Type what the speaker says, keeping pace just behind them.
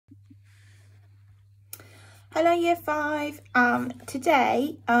Hello Year 5.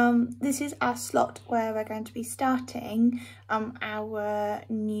 Today this is our slot where we're going to be starting our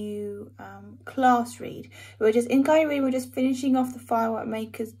new class read. We're just in Guy Read, we're just finishing off the Firework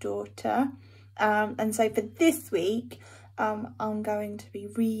Maker's Daughter, and so for this week I'm going to be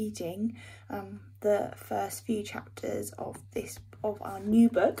reading the first few chapters of our new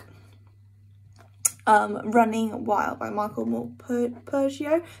book, Running Wild by Michael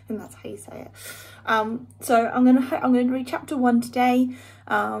Morpurgeo, and that's how you say it. So I'm gonna read chapter 1 today,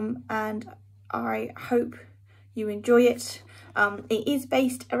 and I hope you enjoy it. It is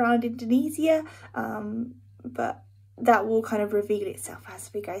based around Indonesia, but that will kind of reveal itself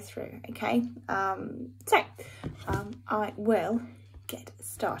as we go through. Okay, so I will get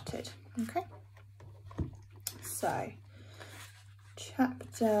started. Okay, so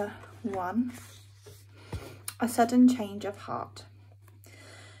chapter 1. A sudden change of heart.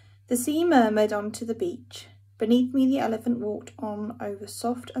 The sea murmured onto the beach. Beneath me the elephant walked on over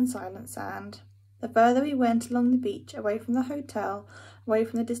soft and silent sand. The further we went along the beach, away from the hotel, away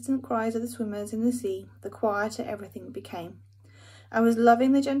from the distant cries of the swimmers in the sea, the quieter everything became. I was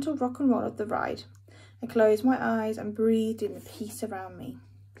loving the gentle rock and roll of the ride. I closed my eyes and breathed in the peace around me.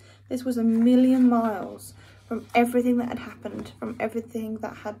 This was a million miles from everything that had happened, from everything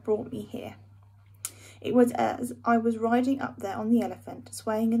that had brought me here. It was as I was riding up there on the elephant,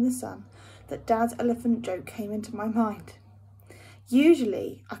 swaying in the sun, that Dad's elephant joke came into my mind.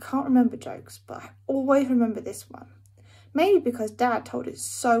 Usually, I can't remember jokes, but I always remember this one. Maybe because Dad told it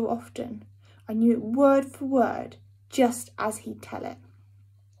so often. I knew it word for word, just as he'd tell it.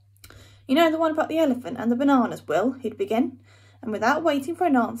 You know the one about the elephant and the bananas, Will, he'd begin, and without waiting for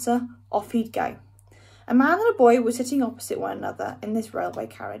an answer, off he'd go. A man and a boy were sitting opposite one another in this railway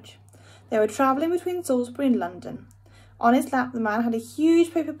carriage. They were travelling between Salisbury and London. On his lap, the man had a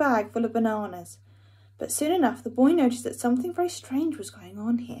huge paper bag full of bananas. But soon enough, the boy noticed that something very strange was going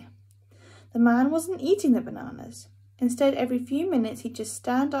on here. The man wasn't eating the bananas. Instead, every few minutes, he'd just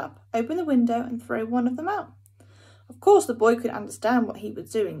stand up, open the window and throw one of them out. Of course, the boy could understand what he was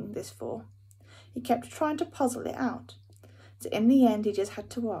doing this for. He kept trying to puzzle it out. So in the end, he just had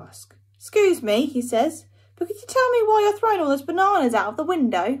to ask. "Excuse me," he says, "but could you tell me why you're throwing all those bananas out of the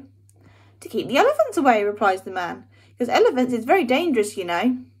window?" "To keep the elephants away," replies the man, "because elephants is very dangerous, you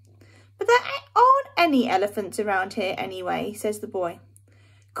know." "But there aren't any elephants around here anyway," says the boy.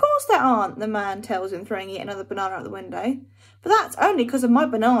 "Course there aren't," the man tells him, throwing yet another banana out the window. "But that's only because of my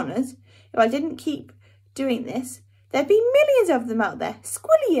bananas. If I didn't keep doing this, there'd be millions of them out there,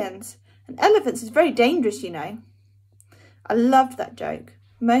 squillions. And elephants is very dangerous, you know." I loved that joke,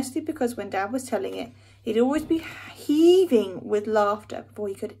 mostly because when Dad was telling it, he'd always be heaving with laughter before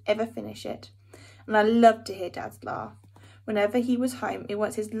he could ever finish it. And I loved to hear Dad's laugh. Whenever he was home, it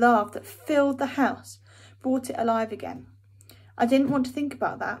was his laugh that filled the house, brought it alive again. I didn't want to think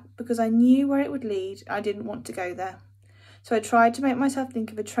about that because I knew where it would lead. I didn't want to go there. So I tried to make myself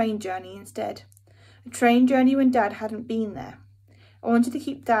think of a train journey instead. A train journey when Dad hadn't been there. I wanted to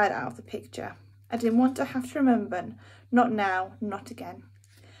keep Dad out of the picture. I didn't want to have to remember, not now, not again.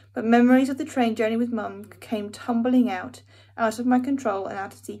 But memories of the train journey with Mum came tumbling out of my control and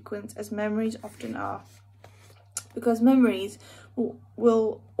out of sequence, as memories often are. Because memories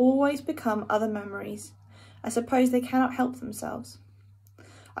will always become other memories. I suppose they cannot help themselves.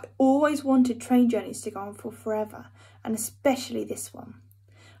 I always wanted train journeys to go on for forever, and especially this one.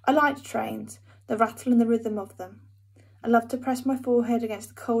 I liked trains, the rattle and the rhythm of them. I loved to press my forehead against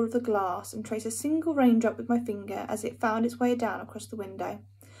the cold of the glass and trace a single raindrop with my finger as it found its way down across the window.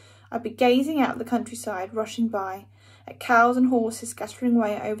 I'd be gazing out at the countryside rushing by, at cows and horses scattering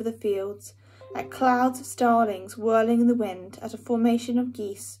away over the fields, at clouds of starlings whirling in the wind, at a formation of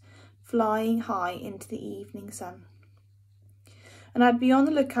geese flying high into the evening sun. And I'd be on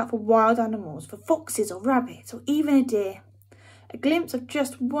the lookout for wild animals, for foxes or rabbits or even a deer. A glimpse of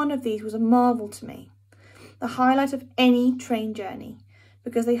just one of these was a marvel to me, the highlight of any train journey,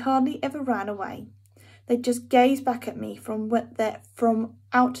 because they hardly ever ran away. They'd just gaze back at me from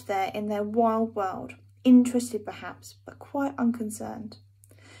out there in their wild world, interested perhaps, but quite unconcerned.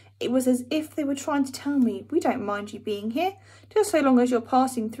 It was as if they were trying to tell me, "We don't mind you being here, just so long as you're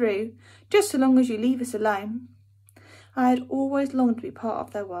passing through, just so long as you leave us alone." I had always longed to be part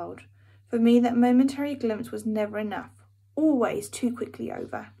of their world. For me, that momentary glimpse was never enough, always too quickly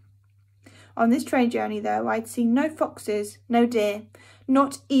over. On this train journey, though, I'd seen no foxes, no deer,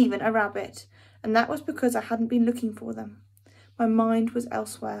 not even a rabbit, and that was because I hadn't been looking for them. My mind was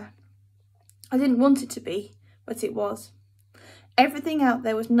elsewhere. I didn't want it to be, but it was. Everything out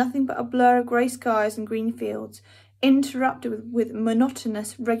there was nothing but a blur of grey skies and green fields. interrupted with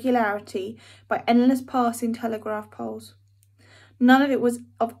monotonous regularity by endless passing telegraph poles. None of it was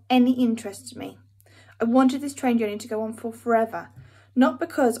of any interest to me. I wanted this train journey to go on for forever, not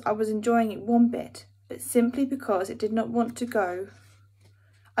because I was enjoying it one bit, but simply because I did not want to go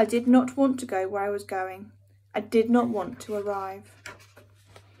where I was going. I did not want to arrive.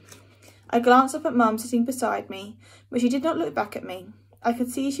 I glanced up at Mum sitting beside me, but she did not look back at me. I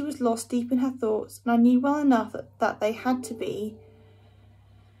could see she was lost deep in her thoughts, and I knew well enough that they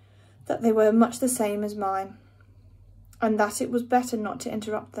were much the same as mine, and that it was better not to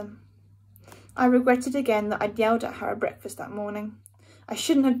interrupt them. I regretted again that I'd yelled at her at breakfast that morning. I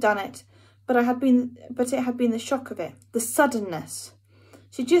shouldn't have done it, but it had been the shock of it, the suddenness.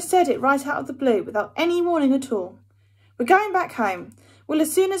 She just said it right out of the blue, without any warning at all. "We're going back home. Well,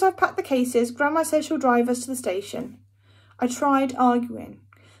 as soon as I've packed the cases, Grandma says she'll drive us to the station." I tried arguing,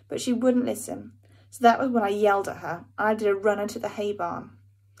 but she wouldn't listen, so that was when I yelled at her, and I did a run into the hay barn,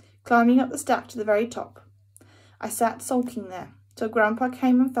 climbing up the stack to the very top. I sat sulking there, till Grandpa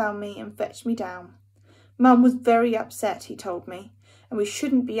came and found me and fetched me down. Mum was very upset, he told me, and we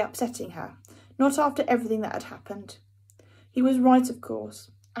shouldn't be upsetting her, not after everything that had happened. He was right, of course.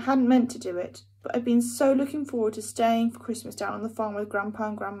 I hadn't meant to do it, but I'd been so looking forward to staying for Christmas down on the farm with Grandpa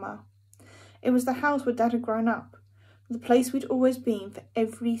and Grandma. It was the house where Dad had grown up, the place we'd always been for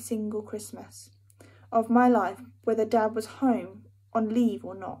every single Christmas of my life, whether Dad was home, on leave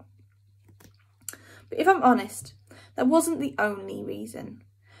or not. But if I'm honest, that wasn't the only reason.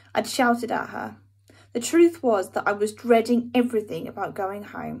 I'd shouted at her. The truth was that I was dreading everything about going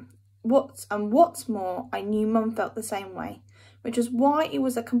home. What's more, I knew Mum felt the same way, which was why it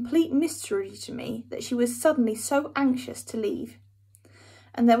was a complete mystery to me that she was suddenly so anxious to leave.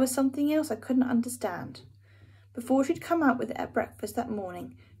 And there was something else I couldn't understand. Before she'd come out with it at breakfast that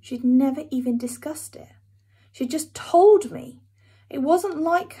morning, she'd never even discussed it. She'd just told me. It wasn't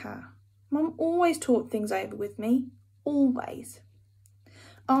like her. Mum always talked things over with me. Always.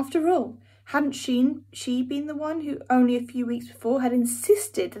 After all, hadn't she been the one who only a few weeks before had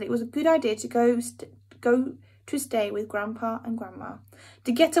insisted that it was a good idea to go to stay with Grandpa and Grandma,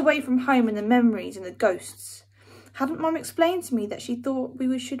 to get away from home and the memories and the ghosts? Hadn't Mum explained to me that she thought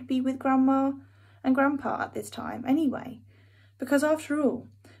we should be with Grandma and Grandpa at this time anyway? Because after all,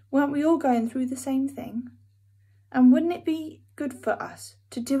 weren't we all going through the same thing? And wouldn't it be good for us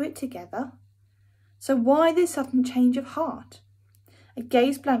to do it together? So why this sudden change of heart? I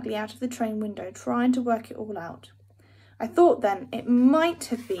gazed blankly out of the train window, trying to work it all out. I thought then it might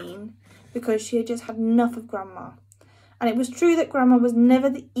have been because she had just had enough of Grandma. And it was true that Grandma was never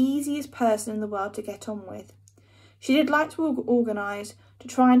the easiest person in the world to get on with. She did like to organise, to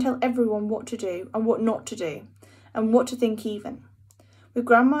try and tell everyone what to do and what not to do, and what to think even. With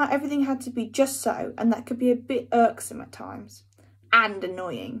Grandma, everything had to be just so, and that could be a bit irksome at times, and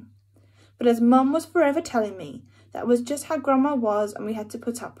annoying. But as Mum was forever telling me, that was just how Grandma was, and we had to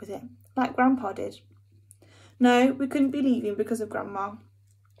put up with it, like Grandpa did. No, we couldn't be leaving because of Grandma.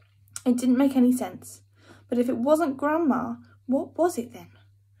 It didn't make any sense. But if it wasn't Grandma, what was it then?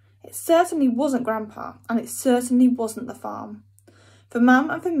 It certainly wasn't Grandpa, and it certainly wasn't the farm. For Mum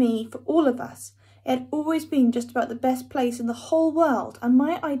and for me, for all of us, it had always been just about the best place in the whole world and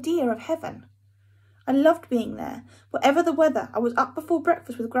my idea of heaven. I loved being there. Whatever the weather, I was up before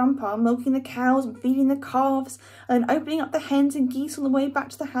breakfast with Grandpa, milking the cows and feeding the calves, and then opening up the hens and geese on the way back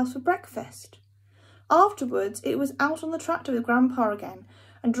to the house for breakfast. Afterwards, it was out on the tractor with Grandpa again,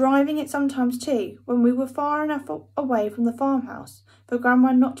 and driving it sometimes too, when we were far enough away from the farmhouse for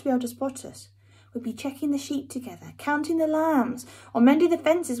Grandma not to be able to spot us. We'd be checking the sheep together, counting the lambs, or mending the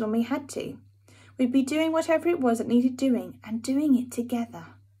fences when we had to. We'd be doing whatever it was that needed doing, and doing it together.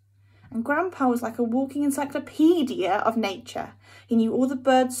 And Grandpa was like a walking encyclopedia of nature. He knew all the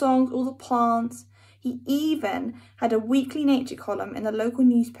bird songs, all the plants. He even had a weekly nature column in the local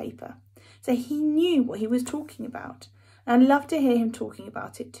newspaper, so he knew what he was talking about. And I loved to hear him talking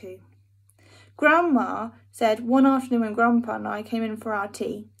about it too. Grandma said one afternoon when Grandpa and I came in for our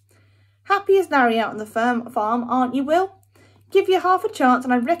tea, "Happy as Larry out on the farm, aren't you, Will? Give you half a chance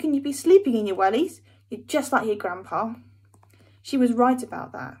and I reckon you'd be sleeping in your wellies. You're just like your Grandpa." She was right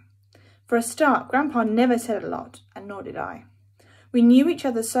about that. For a start, Grandpa never said a lot, and nor did I. We knew each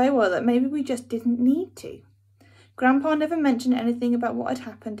other so well that maybe we just didn't need to. Grandpa never mentioned anything about what had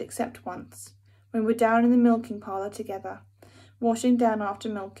happened except once, when we were down in the milking parlour together, washing down after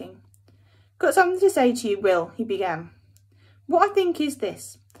milking. "Got something to say to you, Will," he began. "What I think is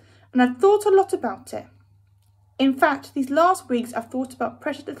this, and I've thought a lot about it. In fact, these last weeks I've thought about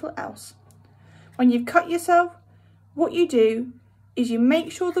precious little else. When you've cut yourself, what you do is you make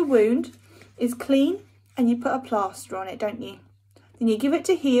sure the wound is clean and you put a plaster on it, don't you? Then you give it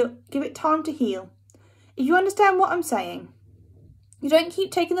time to heal. If you understand what I'm saying. You don't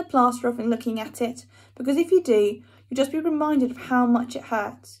keep taking the plaster off and looking at it, because if you do, you'll just be reminded of how much it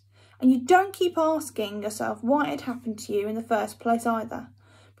hurts. And you don't keep asking yourself why it happened to you in the first place either,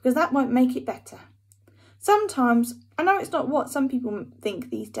 because that won't make it better. Sometimes, I know it's not what some people think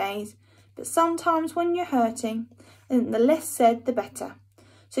these days, but sometimes when you're hurting, then the less said, the better.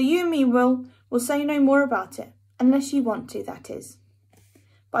 So you and me will say no more about it, unless you want to, that is.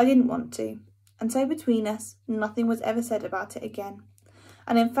 But I didn't want to, and so between us, nothing was ever said about it again.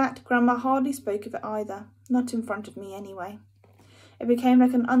 And in fact, Grandma hardly spoke of it either, not in front of me anyway. It became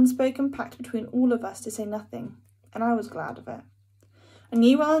like an unspoken pact between all of us to say nothing, and I was glad of it. I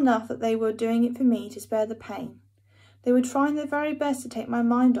knew well enough that they were doing it for me to spare the pain. They were trying their very best to take my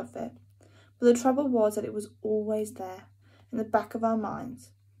mind off it, but the trouble was that it was always there, in the back of our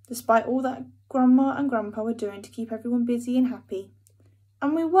minds, despite all that Grandma and Grandpa were doing to keep everyone busy and happy.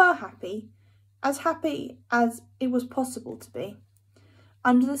 And we were happy as it was possible to be.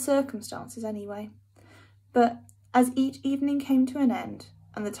 Under the circumstances anyway. But as each evening came to an end,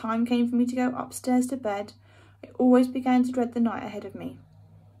 and the time came for me to go upstairs to bed, I always began to dread the night ahead of me.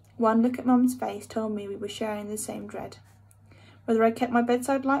 One look at Mum's face told me we were sharing the same dread. Whether I kept my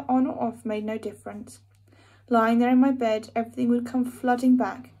bedside light on or off made no difference. Lying there in my bed, everything would come flooding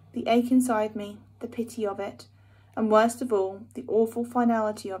back, the ache inside me, the pity of it, and worst of all, the awful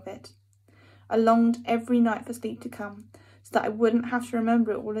finality of it. I longed every night for sleep to come, so that I wouldn't have to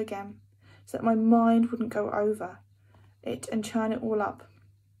remember it all again, so that my mind wouldn't go over it and churn it all up.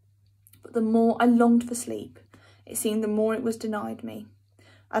 But the more I longed for sleep, it seemed the more it was denied me.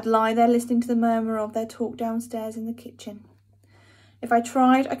 I'd lie there listening to the murmur of their talk downstairs in the kitchen. If I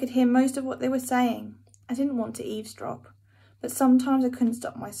tried, I could hear most of what they were saying. I didn't want to eavesdrop, but sometimes I couldn't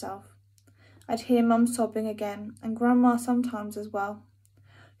stop myself. I'd hear Mum sobbing again, and Grandma sometimes as well.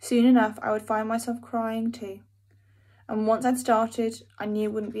 Soon enough, I would find myself crying too. And once I'd started, I knew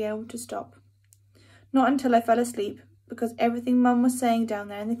I wouldn't be able to stop. Not until I fell asleep, because everything Mum was saying down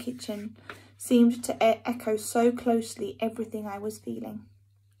there in the kitchen seemed to echo so closely everything I was feeling.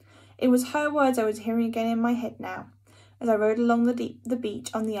 It was her words I was hearing again in my head now, as I rode along the beach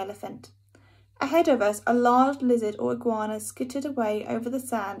on the elephant. Ahead of us, a large lizard or iguana skittered away over the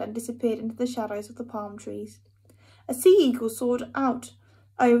sand and disappeared into the shadows of the palm trees. A sea eagle soared out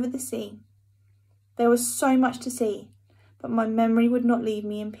over the sea. There was so much to see, but my memory would not leave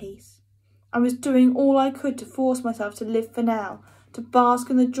me in peace. I was doing all I could to force myself to live for now, to bask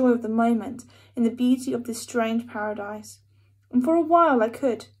in the joy of the moment, in the beauty of this strange paradise. And for a while I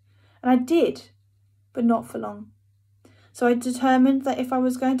could, and I did, but not for long. So I determined that if I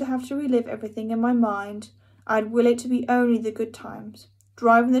was going to have to relive everything in my mind, I'd will it to be only the good times,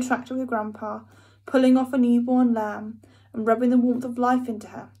 driving the tractor with Grandpa, pulling off a newborn lamb, and rubbing the warmth of life into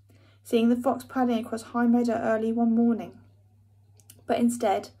her, seeing the fox padding across High Meadow early one morning. But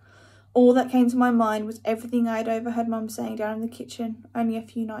instead, all that came to my mind was everything I had overheard Mum saying down in the kitchen only a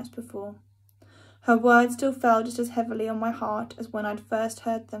few nights before. Her words still fell just as heavily on my heart as when I'd first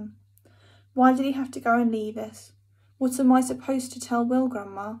heard them. Why did he have to go and leave us? What am I supposed to tell Will,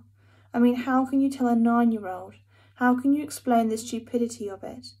 Grandma? I mean, how can you tell a 9-year-old? How can you explain the stupidity of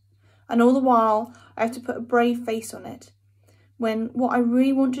it? And all the while, I have to put a brave face on it, when what I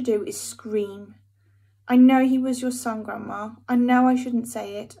really want to do is scream. I know he was your son, Grandma. I know I shouldn't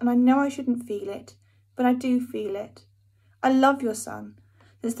say it, and I know I shouldn't feel it, but I do feel it. I love your son.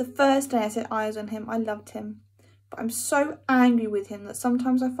 Since the first day I set eyes on him, I loved him. But I'm so angry with him that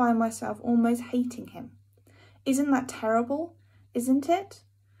sometimes I find myself almost hating him. Isn't that terrible? Isn't it?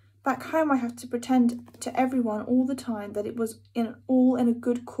 Back home I have to pretend to everyone all the time that it was all in a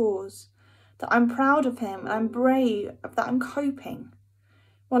good cause, that I'm proud of him and I'm brave, that I'm coping.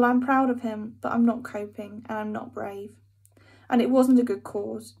 Well, I'm proud of him, but I'm not coping and I'm not brave. And it wasn't a good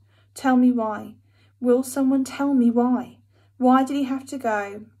cause. Tell me why. Will someone tell me why? Why did he have to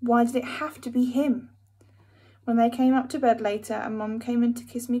go? Why did it have to be him? When they came up to bed later and Mum came in to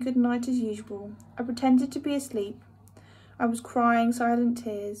kiss me goodnight as usual, I pretended to be asleep. I was crying silent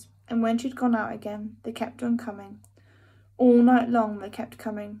tears, and when she'd gone out again, they kept on coming. All night long they kept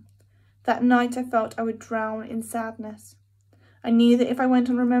coming. That night I felt I would drown in sadness. I knew that if I went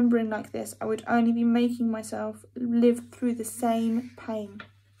on remembering like this, I would only be making myself live through the same pain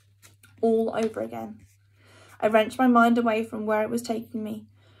all over again. I wrenched my mind away from where it was taking me.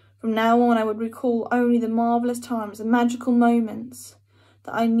 From now on I would recall only the marvellous times, the magical moments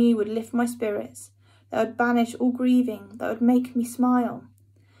that I knew would lift my spirits, that would banish all grieving, that would make me smile.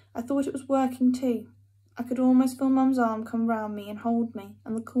 I thought it was working too. I could almost feel Mum's arm come round me and hold me,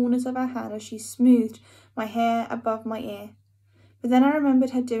 and the corners of her hand as she smoothed my hair above my ear. But then I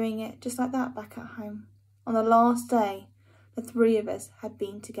remembered her doing it just like that back at home, on the last day the three of us had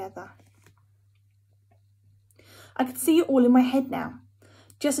been together. I could see it all in my head now,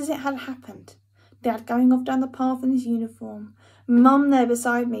 just as it had happened. Dad going off down the path in his uniform, Mum there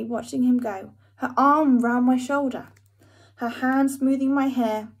beside me watching him go, her arm round my shoulder, her hand smoothing my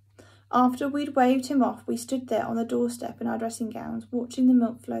hair. After we'd waved him off, we stood there on the doorstep in our dressing gowns, watching the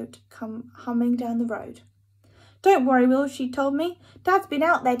milk float come humming down the road. "Don't worry, Will," she told me. "Dad's been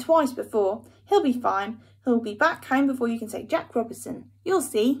out there twice before. He'll be fine. He'll be back home before you can say Jack Robinson. You'll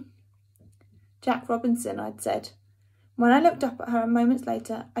see." Jack Robinson, I'd said. When I looked up at her moments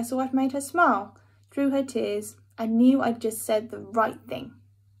later, I saw I'd made her smile. Through her tears, I knew I'd just said the right thing.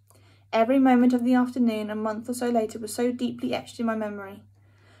 Every moment of the afternoon, a month or so later, was so deeply etched in my memory.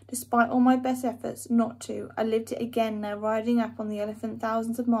 Despite all my best efforts not to, I lived it again now, riding up on the elephant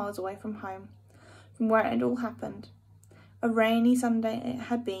thousands of miles away from home, from where it had all happened. A rainy Sunday it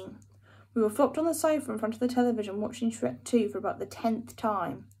had been. We were flopped on the sofa in front of the television watching Shrek 2 for about the 10th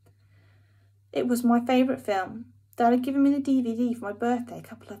time. It was my favourite film. Dad had given me the DVD for my birthday a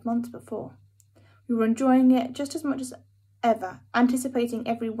couple of months before. We were enjoying it just as much as ever, anticipating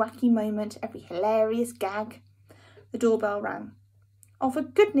every wacky moment, every hilarious gag. The doorbell rang. "Oh, for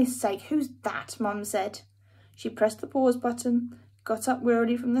goodness sake, who's that?" Mum said. She pressed the pause button, got up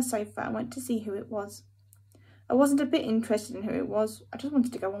wearily from the sofa and went to see who it was. I wasn't a bit interested in who it was. I just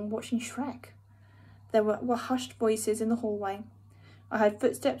wanted to go on watching Shrek. There were hushed voices in the hallway. I heard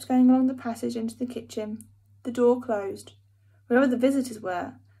footsteps going along the passage into the kitchen. The door closed. Whoever the visitors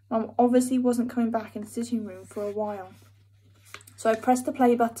were, Mum obviously wasn't coming back in the sitting room for a while. So I pressed the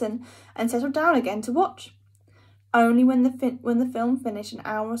play button and settled down again to watch. Only when the film finished an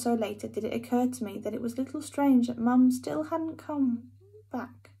hour or so later did it occur to me that it was a little strange that Mum still hadn't come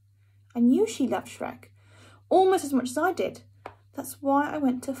back. I knew she loved Shrek, almost as much as I did. That's why I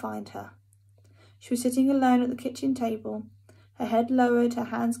went to find her. She was sitting alone at the kitchen table, her head lowered, her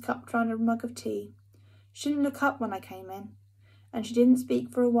hands cupped round a mug of tea. She didn't look up when I came in, and she didn't speak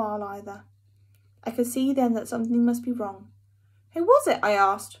for a while either. I could see then that something must be wrong. "Who was it?" I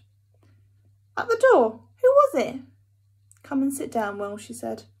asked. "At the door. Who was it?" "Come and sit down, Will," she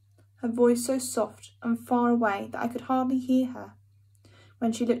said, her voice so soft and far away that I could hardly hear her.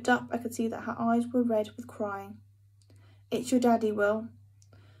 When she looked up, I could see that her eyes were red with crying. "It's your daddy, Will.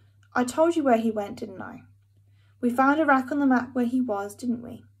 I told you where he went, didn't I? We found a rack on the map where he was, didn't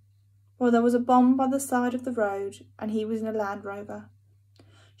we? Well, there was a bomb by the side of the road, and he was in a Land Rover."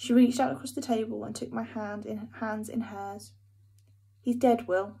 She reached out across the table and took my hands in hers. "He's dead,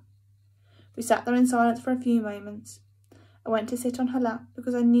 Will." We sat there in silence for a few moments. I went to sit on her lap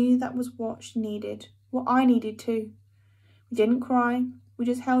because I knew that was what she needed, what I needed too. We didn't cry, we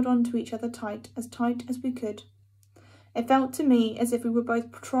just held on to each other tight as we could. It felt to me as if we were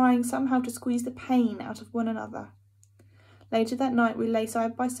both trying somehow to squeeze the pain out of one another. Later that night we lay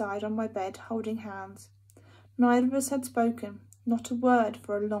side by side on my bed, holding hands. Neither of us had spoken, not a word,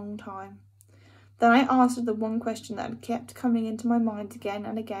 for a long time. Then I asked her the one question that had kept coming into my mind again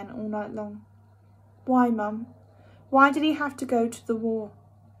and again all night long. "Why, Mum? Why did he have to go to the war?"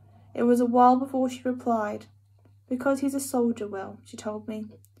 It was a while before she replied. "Because he's a soldier, Will," she told me.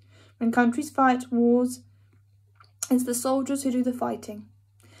 "When countries fight wars, it's the soldiers who do the fighting.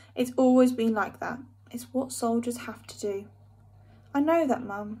 It's always been like that. It's what soldiers have to do." "I know that,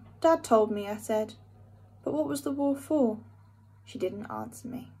 Mum. Dad told me," I said. "But what was the war for?" She didn't answer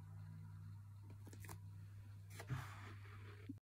me.